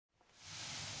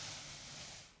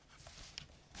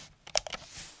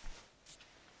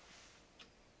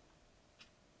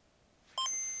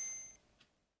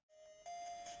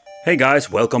Hey guys,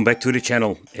 welcome back to the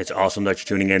channel. It's awesome that you're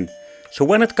tuning in. So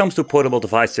when it comes to portable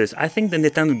devices, I think the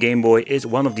Nintendo Game Boy is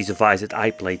one of these devices that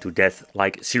I play to death.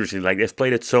 Like seriously, I've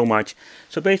played it so much.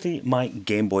 So basically my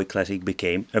Game Boy Classic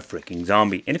became a freaking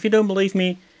zombie. And if you don't believe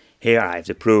me, here I have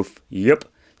the proof. Yup.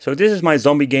 So this is my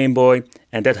zombie Game Boy,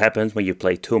 and that happens when you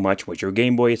play too much with your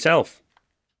Game Boy itself.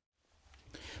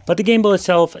 But the Game Boy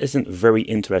itself is a very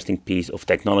interesting piece of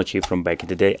technology from back in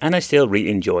the day, and I still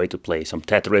really enjoy to play some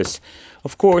Tetris.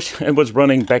 Of course, it was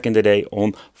running back in the day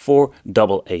on 4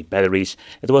 AA batteries.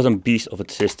 It was a beast of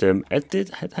a system.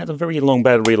 It had a very long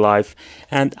battery life,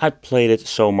 and I played it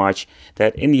so much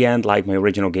that in the end, like my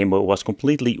original Game Boy was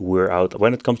completely wore out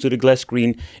when it comes to the glass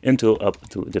screen until up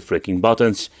to the freaking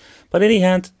buttons. But in the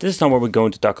end, this is not what we're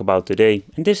going to talk about today.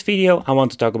 In this video, I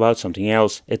want to talk about something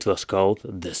else. It was called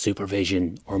the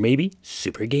Supervision, or maybe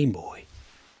Super Game Boy.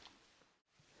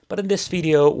 But in this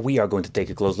video, we are going to take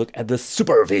a close look at the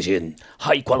Supervision,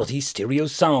 high quality stereo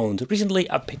sound.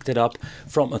 Recently, I picked it up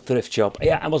from a thrift shop.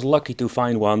 Yeah, I was lucky to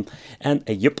find one. And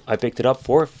yup, I picked it up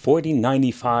for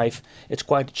 $14.95. It's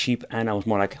quite cheap, and I was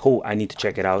more like, oh, I need to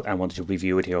check it out. I wanted to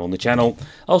review it here on the channel.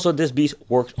 Also, this beast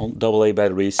works on AA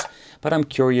batteries. But I'm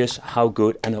curious how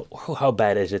good and how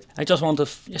bad is it. I just want to,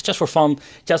 just for fun,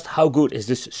 just how good is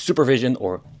this Supervision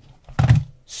or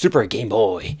Super Game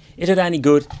Boy? Is it any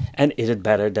good, and is it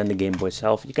better than the Game Boy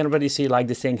itself? You can already see like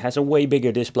this thing has a way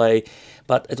bigger display,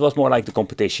 but it was more like the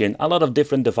competition. A lot of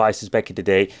different devices back in the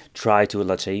day tried to,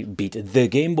 let's say, beat the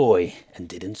Game Boy and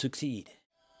didn't succeed.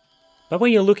 But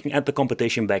when you're looking at the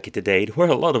competition back in the day, there were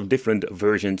a lot of different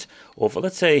versions of,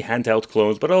 let's say, handheld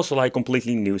clones, but also like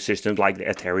completely new systems like the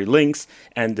Atari Lynx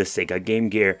and the Sega Game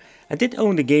Gear. I did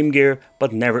own the Game Gear,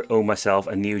 but never owned myself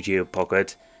a Neo Geo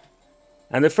Pocket.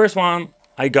 And the first one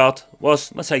I got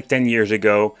was, let's say, 10 years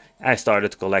ago. I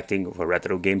started collecting for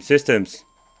retro game systems.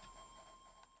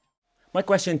 My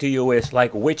question to you is,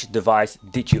 like, which device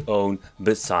did you own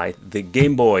beside the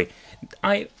Game Boy?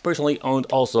 I personally owned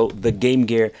also the Game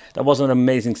Gear. That was an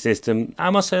amazing system. I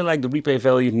must say, like, the replay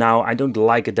value now, I don't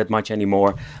like it that much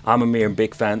anymore. I'm a mere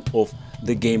big fan of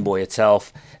the Game Boy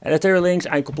itself. And Atari Lynx,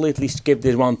 I completely skipped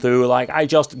this one through. Like, I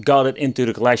just got it into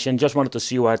the collection, just wanted to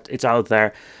see what it's out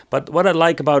there. But what I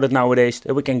like about it nowadays,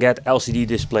 that we can get LCD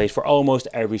displays for almost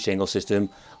every single system,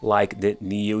 like the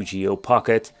Neo Geo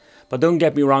Pocket. But don't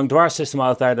get me wrong, there are systems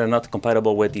out there that are not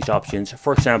compatible with these options.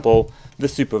 For example, the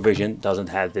Supervision doesn't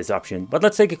have this option. But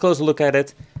let's take a closer look at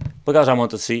it, because I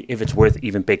want to see if it's worth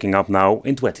even picking up now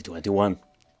in 2021.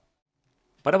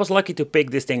 But I was lucky to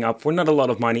pick this thing up for not a lot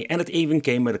of money, and it even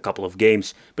came with a couple of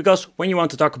games. Because when you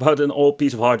want to talk about an old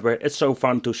piece of hardware, it's so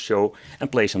fun to show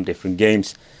and play some different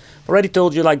games. Already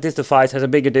told you, like, this device has a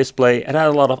bigger display. It had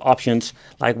a lot of options,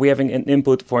 like we having an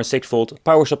input for a 6-volt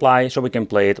power supply, so we can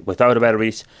play it without the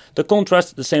batteries. The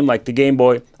contrast, the same like the Game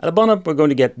Boy. At the bottom we're going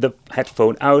to get the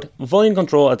headphone out, volume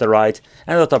control at the right,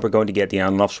 and at the top we're going to get the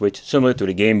on and off switch, similar to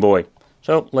the Game Boy.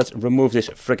 So let's remove this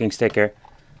freaking sticker.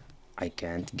 I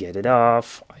can't get it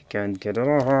off. I can't get it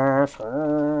off.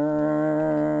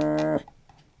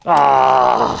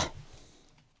 Ah!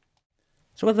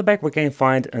 So at the back we can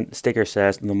find a sticker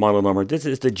says the model number. This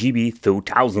is the GB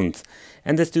 2000.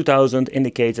 And this 2000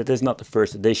 indicates that this is not the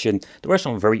first edition. There were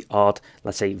some very odd,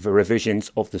 let's say,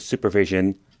 revisions of the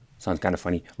Supervision. Sounds kind of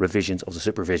funny, revisions of the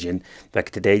Supervision.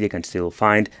 Back today you can still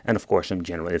find, and of course some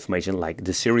general information like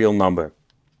the serial number.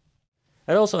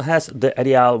 It also has the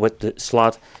ideal with the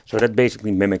slot, so that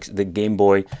basically mimics the Game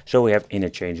Boy. So we have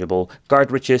interchangeable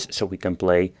cartridges, so we can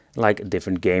play like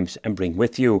different games and bring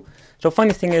with you. So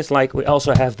funny thing is, like, we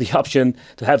also have the option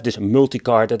to have this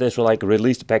multi-card that is like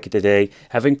released back in the day,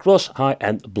 having cross, high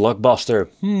and blockbuster.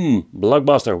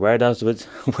 Blockbuster,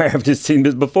 where have you seen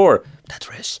this before?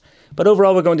 Tetris. But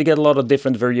overall we're going to get a lot of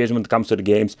different variations when it comes to the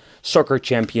games. Soccer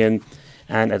Champion.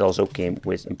 And it also came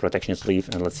with a protection sleeve,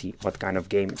 and let's see what kind of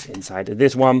game is inside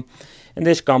this one. And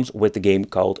this comes with the game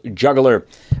called Juggler.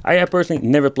 I have personally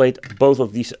never played both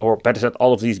of these, or better said,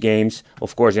 all of these games.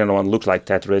 Of course, the other one looks like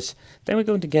Tetris. Then we're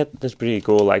going to get this pretty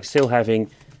cool, like still having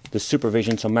the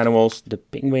Supervision, some manuals, the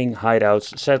Penguin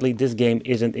hideouts. Sadly, this game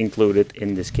isn't included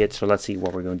in this kit, so let's see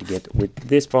what we're going to get with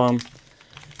this one.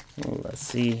 Well, let's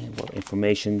see what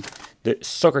information. The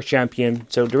Soccer Champion.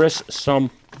 So there is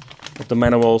some of the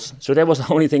manuals, so that was the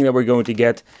only thing that we're going to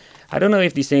get. I don't know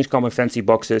if these things come in fancy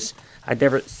boxes. I've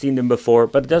never seen them before,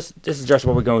 but this is just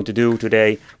what we're going to do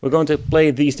today. We're going to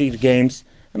play these three games,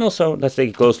 and also let's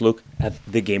take a close look at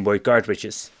the Game Boy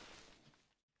cartridges.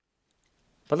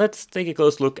 But let's take a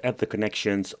close look at the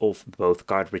connections of both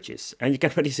cartridges. And you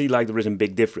can already see like there is a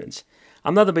big difference.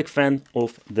 I'm not a big fan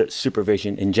of the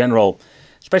supervision in general,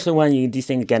 especially when these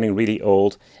things are getting really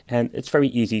old and it's very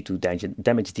easy to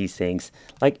damage these things.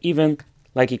 Like even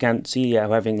like you can see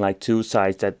having like two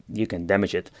sides that you can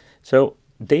damage it. So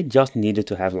they just needed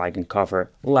to have like a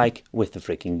cover like with the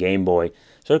freaking Game Boy.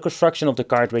 So the construction of the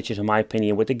cartridges, in my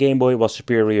opinion, with the Game Boy was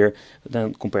superior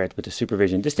than compared with the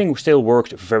supervision. This thing still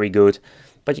worked very good,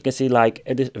 but you can see like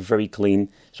it is very clean,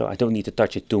 so I don't need to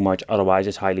touch it too much. Otherwise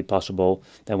it's highly possible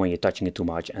that when you're touching it too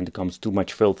much and it becomes too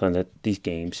much filth in it, these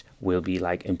games will be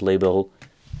like unplayable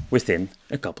within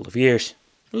a couple of years.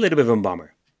 A little bit of a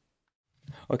bummer.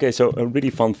 Okay, so a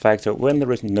really fun fact, so when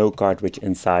there is no cartridge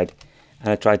inside and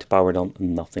I try to power it on,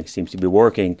 nothing seems to be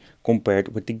working.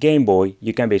 Compared with the Game Boy,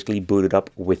 you can basically boot it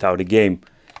up without a game.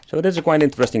 So it is a quite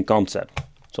interesting concept.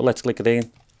 So let's click it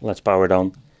in, let's power it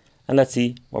on, and let's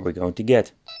see what we're going to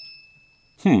get.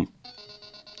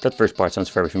 That first part sounds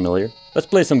very familiar. Let's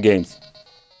play some games.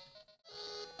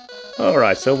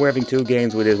 Alright, so we're having two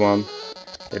games with this one.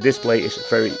 The display is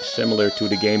very similar to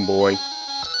the Game Boy.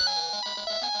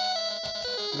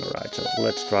 Alright, so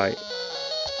let's try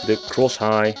the cross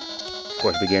high. Of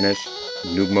course, beginners.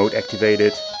 Noob mode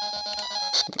activated.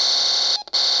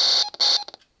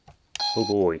 Oh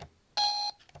boy.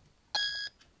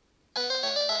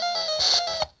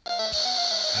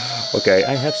 Okay,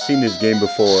 I have seen this game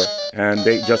before and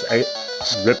they just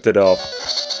ripped it off.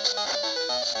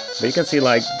 But you can see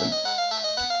like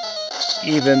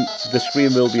even the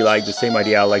screen will be like the same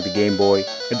idea like the Game Boy.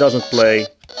 It doesn't play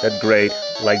that great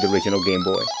like the original Game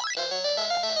Boy.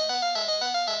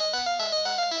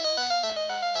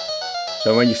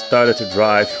 So when you started to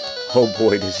drive, oh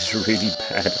boy, this is really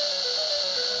bad.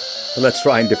 But let's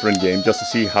try a different game just to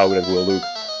see how that will look.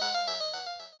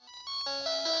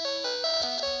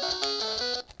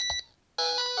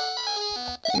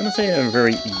 I'm gonna say a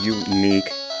very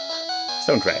unique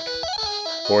soundtrack.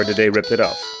 Or did they rip it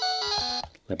off?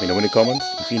 Let me know in the comments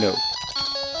if you know.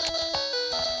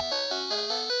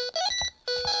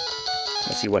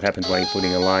 Let's see what happens when you're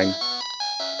putting a line.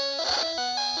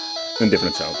 A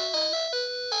different sound.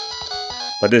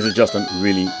 But this is just a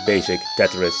really basic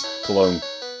Tetris clone.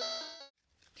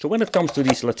 So when it comes to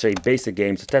these, let's say, basic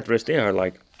games, Tetris, they are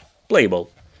like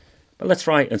playable. But let's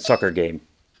try a soccer game.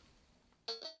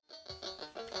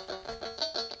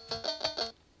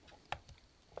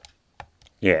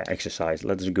 Yeah, exercise,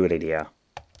 that's a good idea.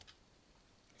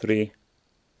 3.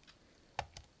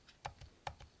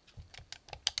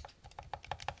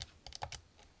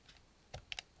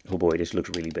 Oh boy, this looks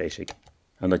really basic.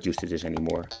 I'm not used to this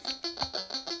anymore.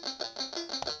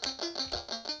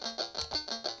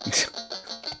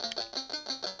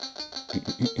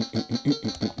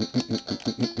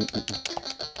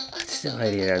 It's the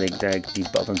idea that these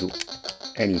buttons do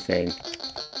anything.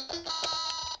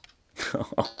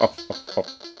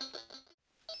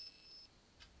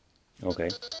 Okay.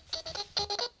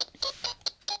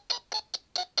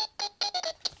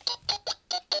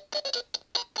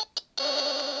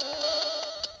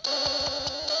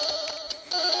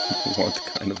 What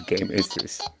kind of game is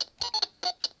this?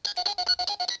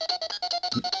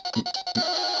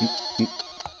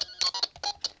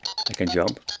 I can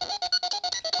jump.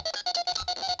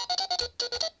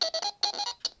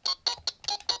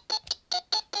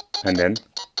 And then?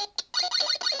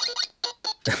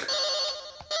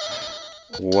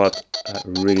 What a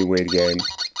really weird game.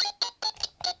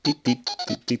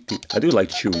 I do like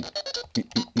tune.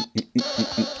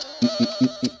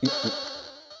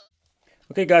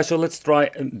 Okay guys, so let's try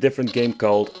a different game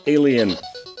called Alien.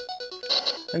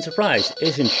 And surprise,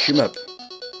 it's in shmup.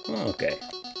 Okay,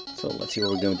 so let's see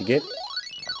what we're going to get.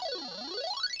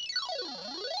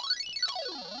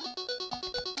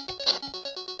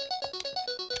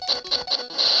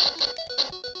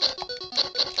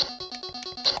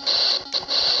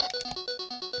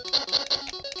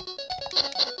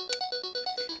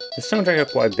 The soundtrack are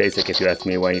quite basic if you ask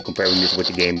me when you're comparing this with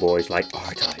the Game Boys, like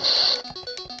R-Type.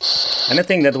 And I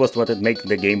think that was what made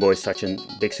the Game Boy such a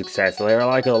big success. There are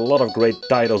like a lot of great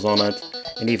titles on it,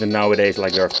 and even nowadays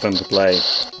like they're fun to play.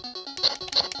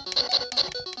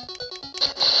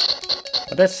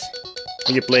 But that's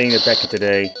when you're playing it back in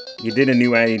today. You didn't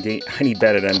know anything any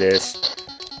better than this.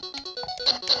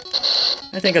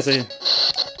 I think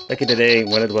back in the day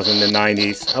when it was in the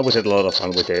 90s, I would have a lot of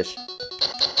fun with this.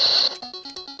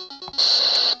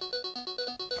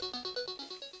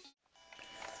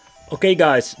 Okay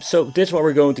guys, so this is what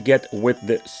we're going to get with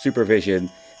the supervision,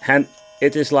 and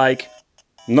it is like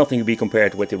nothing to be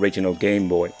compared with the original Game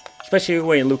Boy. Especially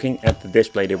when you're looking at the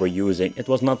display they were using. It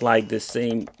was not like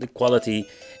the quality.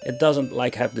 It doesn't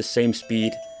like have the same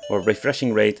speed or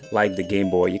refreshing rate like the Game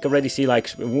Boy. You can already see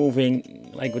like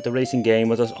moving, like with the racing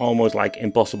game, it was almost like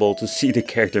impossible to see the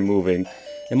character moving.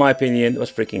 In my opinion, it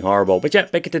was freaking horrible. But yeah,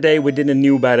 back in the day we didn't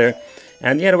knew better.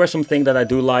 And yeah, there were some things that I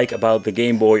do like about the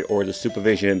Game Boy or the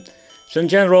Supervision. So in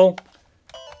general,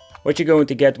 what you're going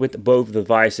to get with both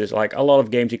devices, like a lot of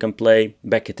games you can play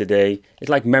back in the day, it's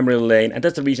like memory lane, and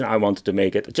that's the reason I wanted to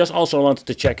make it. Just also wanted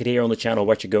to check it here on the channel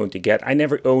what you're going to get. I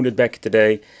never owned it back in the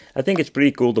day. I think it's a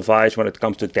pretty cool device when it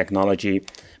comes to technology.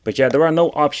 But yeah, there are no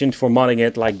options for modding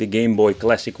it like the Game Boy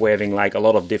Classic, where having like a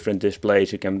lot of different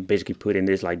displays. You can basically put in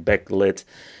this like backlit,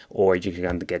 or you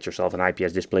can get yourself an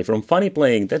IPS display from Funny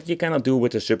Playing. That you cannot do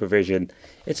with the Supervision.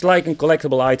 It's like a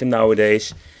collectible item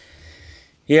nowadays.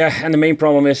 Yeah, and the main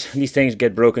problem is these things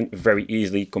get broken very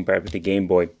easily compared with the Game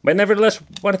Boy. But nevertheless,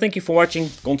 I want to thank you for watching.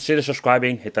 Consider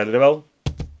subscribing, hit that little bell,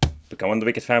 become one of the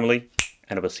Wicked family,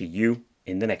 and I will see you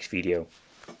in the next video.